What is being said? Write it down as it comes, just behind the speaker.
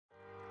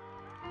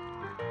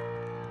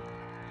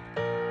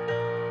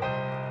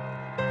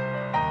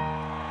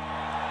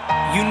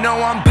You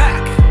know I'm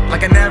back,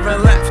 like I never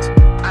left.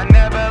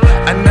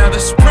 Another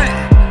sprint,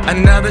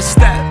 another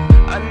step,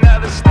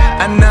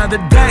 another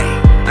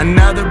day,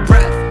 another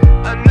breath.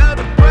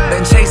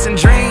 Been chasing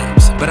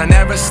dreams, but I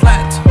never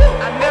slept.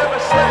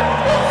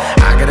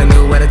 I got a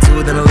new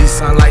attitude and a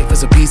lease on life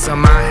is a peace of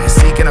mind.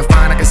 Seeking to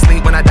find I can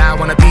sleep when I die.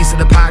 Want a piece of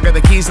the pie, got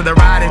the keys to the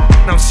ride, and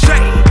I'm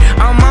straight.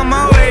 I'm on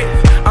my way,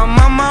 I'm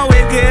on my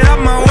way, get up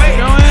my way.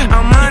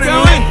 I'm running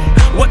late,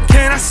 what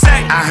can I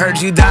say? I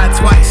heard you died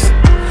twice.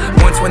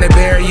 Once when they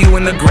bury you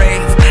in the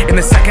grave, and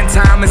the second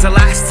time is the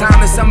last time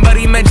that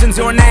somebody mentions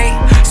your name.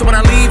 So when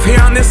I leave here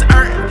on this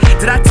earth,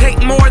 did I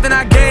take more than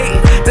I gave?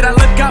 Did I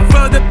look out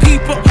for the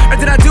people, or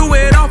did I do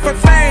it all for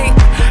fame?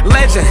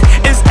 Legend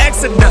is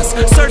Exodus,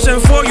 searching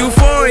for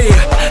euphoria,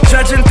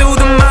 trudging through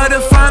the mud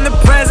to find the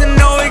present,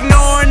 no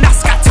ignoring. I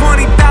got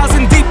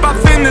 20,000 deep off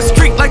in the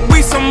street like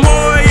we some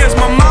warriors.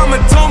 My mama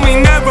told me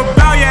never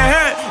bow your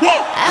head.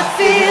 I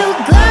feel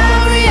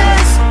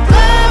glorious,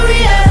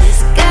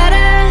 glorious. Got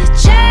a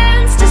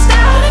chance to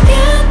start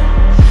again.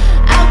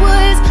 I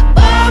was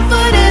born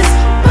for this,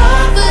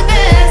 born for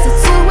this.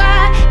 It's who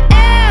I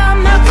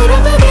am, how could I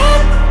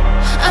forget?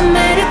 I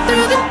made it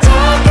through the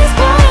darkest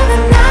part of the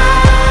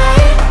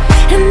night,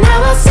 and now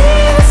I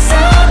see the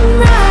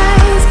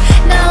sunrise.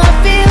 Now I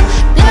feel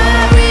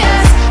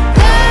glorious,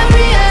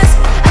 glorious.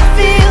 I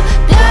feel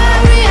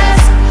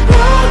glorious,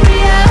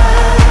 glorious.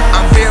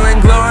 I'm feeling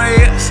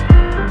glorious.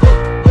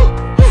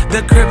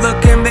 The crib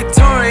looking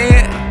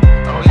victorious.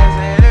 Oh yes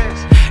it is.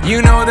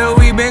 You know that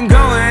we've been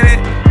going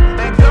it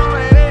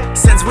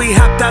since we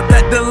hopped out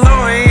that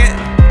DeLorean.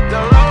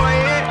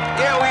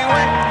 Yeah, we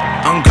went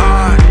on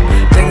guard.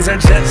 Things are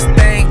just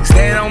things,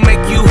 they don't make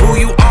you who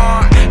you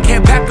are.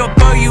 Can't pack up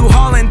a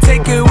U-Haul and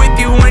take it with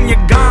you when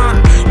you're gone.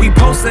 We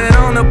posted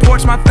on the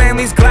porch, my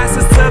family's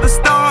glasses to the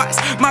stars.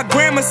 My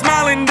grandma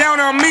smiling down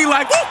on me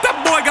like, whoop, that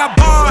boy got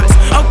bars.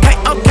 Okay,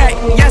 okay,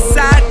 yes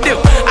I do.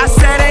 I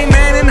said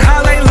amen and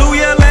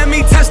hallelujah, let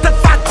me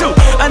testify to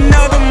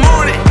another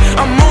morning.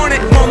 I'm on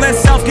it, won't let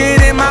self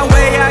get in my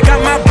way. I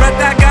got my breath,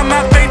 I got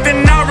my faith,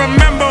 and I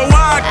remember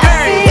why I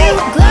came. I feel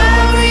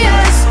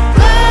glorious,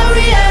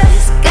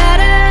 glorious. Got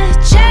a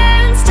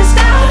chance to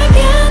start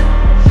again.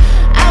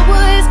 I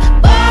was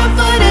born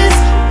for this,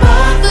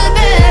 born for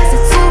this.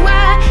 It's who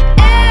I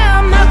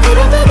am, how could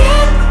I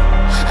forget?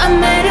 I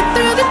made it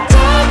through the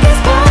darkest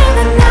part of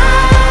the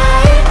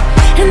night,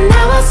 and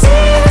now I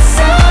see the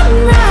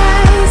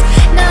sunrise.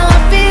 Now I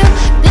feel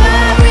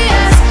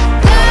glorious,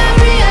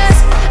 glorious.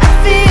 I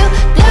feel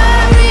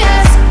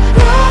glorious,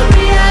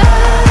 glorious.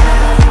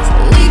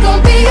 We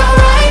gon' be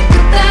alright,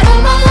 put that on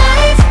my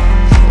life.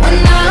 When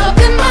I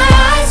open my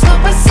eyes,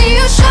 hope I see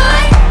you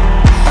shine.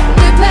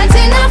 We're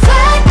planting our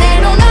flag,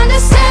 they don't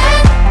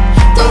understand.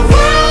 The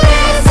world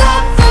is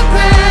up for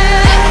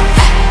grabs.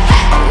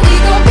 We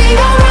gon' be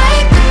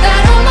alright, put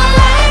that on my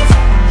life.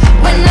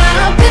 When I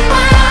open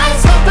my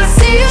eyes, hope I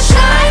see you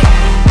shine.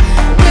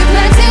 We're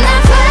planting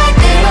our flag,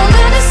 they don't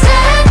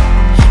understand.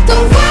 The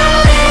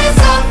world is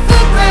up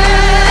for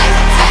grabs.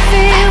 I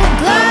feel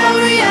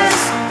glorious,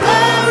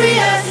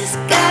 glorious.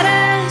 Got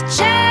a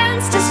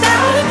chance to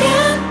start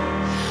again.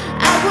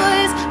 I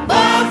was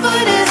born for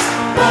this,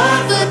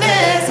 born for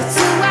this. It's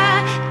who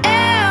I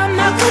am,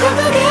 how could I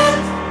forget?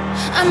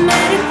 I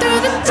made it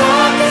through the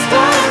darkest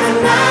part of the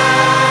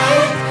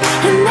night,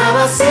 and now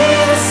I see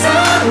the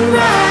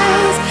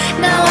sunrise.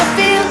 Now I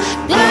feel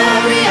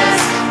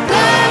glorious,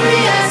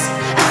 glorious.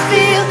 I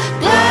feel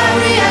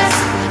glorious,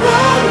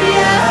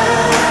 glorious.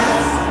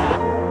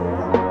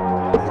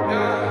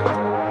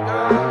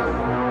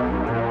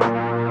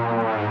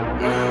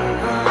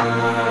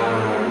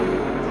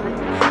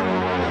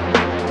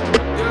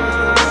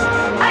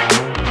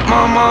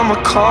 My mama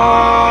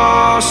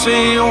called,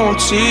 see you on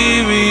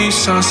TV.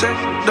 Sunset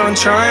done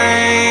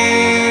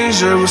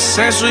changed. Ever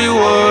since we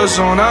was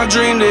on, I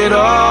dreamed it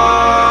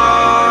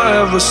all.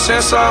 Ever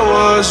since I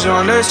was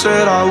young, they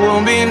said I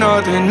wouldn't be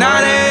nothing.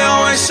 Now they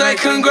always say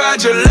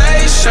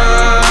congratulations.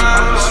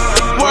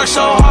 Worked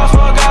so hard,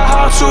 forgot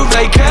how to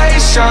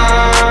vacation.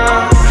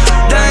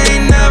 They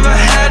ain't never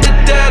had the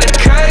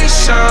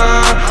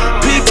dedication.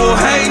 People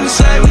hating,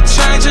 say we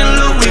changing,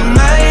 look, we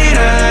made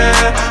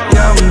it.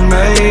 Yeah, we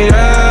made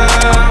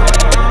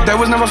it. They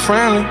was never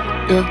friendly,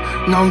 yeah.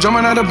 Now I'm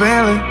jumping out of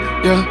Bentley,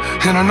 yeah.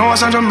 And I know I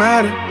sound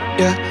dramatic,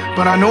 yeah.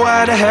 But I know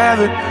I had to have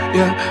it,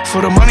 yeah.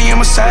 For the money, I'm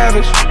a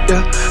savage,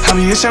 yeah. I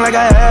be itching like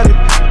I had it,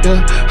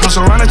 yeah. I'm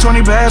surrounded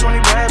 20 bags,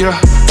 yeah.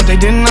 But they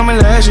didn't know me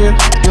last year,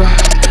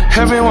 yeah.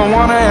 Everyone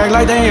wanna act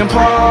like they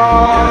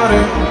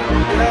important,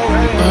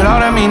 but all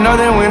that mean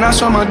nothing when I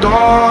saw my door,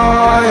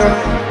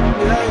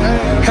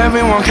 yeah.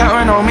 Everyone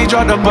counting on me,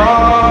 drop the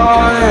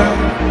ball, yeah.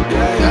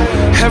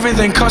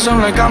 Everything custom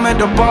like I'm at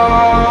the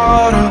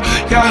bottom,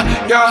 yeah,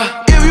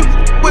 yeah. If you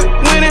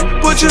winning,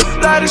 put your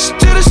lighters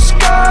to the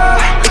sky.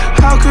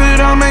 How could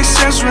I make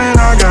sense when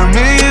I got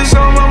millions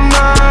on my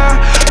mind?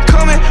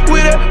 Coming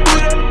with it,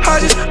 I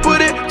just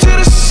put it to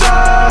the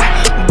side.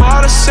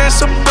 Bought a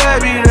sense of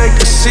baby, they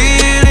could see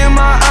it in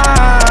my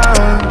eyes.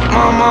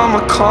 My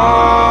mama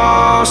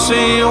called,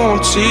 see you on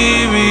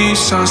TV.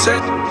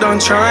 Sunset done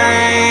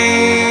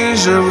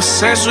changed. Ever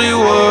since we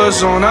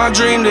was on, I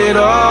dreamed it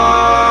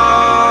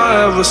all.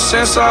 Ever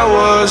since I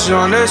was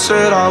young, they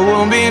said I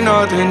won't be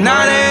nothing.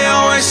 Now they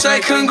always say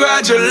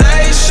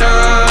congratulations.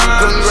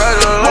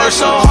 Worked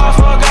so hard,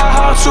 forgot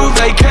how to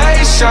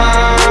vacation.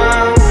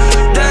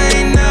 They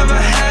ain't never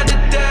had the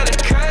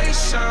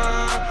dedication.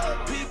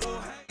 People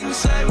hate and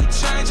say we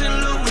changing,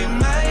 look, we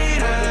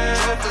made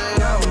it.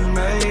 Yeah, we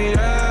made it.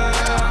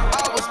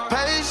 I was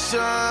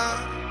patient,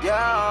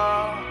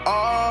 yeah.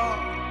 Oh,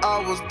 I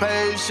was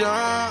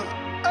patient.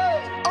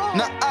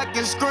 Now I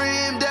can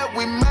scream that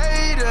we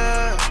made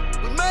it.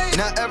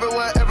 Now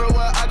everywhere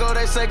I go,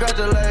 they say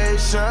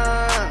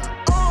congratulations.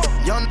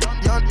 Young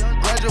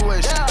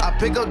graduation. I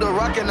pick up the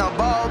rock and I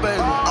ball,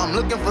 baby. I'm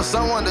looking for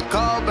someone to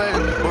call, baby.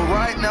 But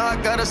right now I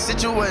got a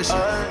situation.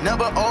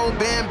 Never old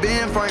Ben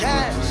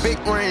Franklin. Big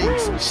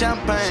rings,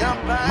 champagne.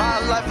 My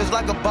life is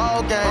like a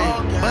ball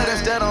game, but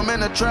instead I'm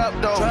in a trap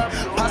though.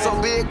 Pot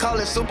so big, call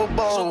it Super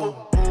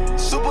Bowl.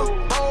 Super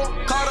Bowl,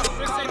 caught up.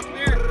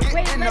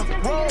 Get in the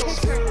rolls.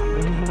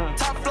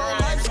 Top floor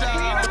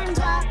lifestyle.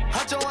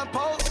 Huncho and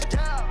Post.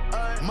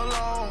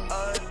 Malone.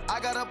 I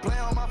got a play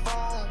on my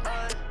phone.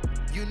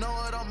 You know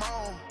what I'm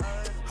on.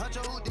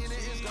 Huncho Houdini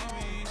is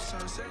gone.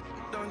 Sunset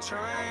don't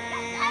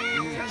change.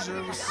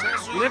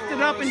 Lift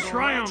it up in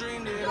triumph.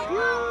 Ever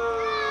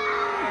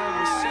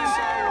since I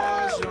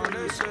was young,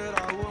 they said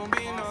I won't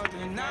be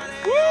nothing. Now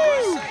they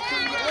always say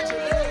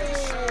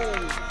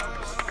congratulations.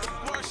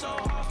 Worked so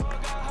hard,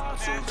 forgot how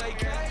to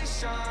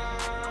vacation.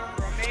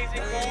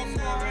 Amazing goal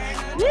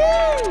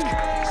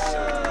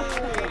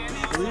scoring.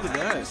 Look at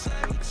that.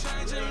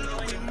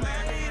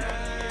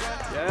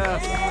 Yeah.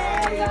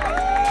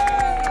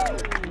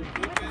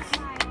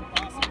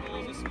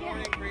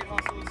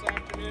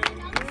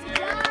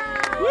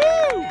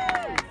 Woo!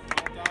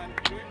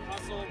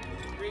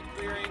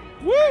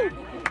 Woo!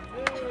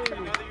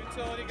 Another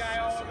utility guy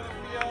all over the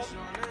field.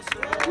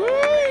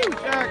 Woo!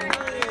 Jack.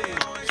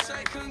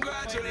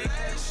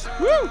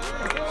 Woo!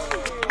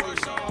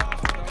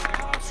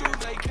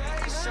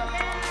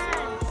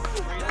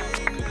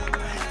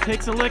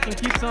 Takes a lick and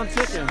keeps on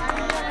ticking.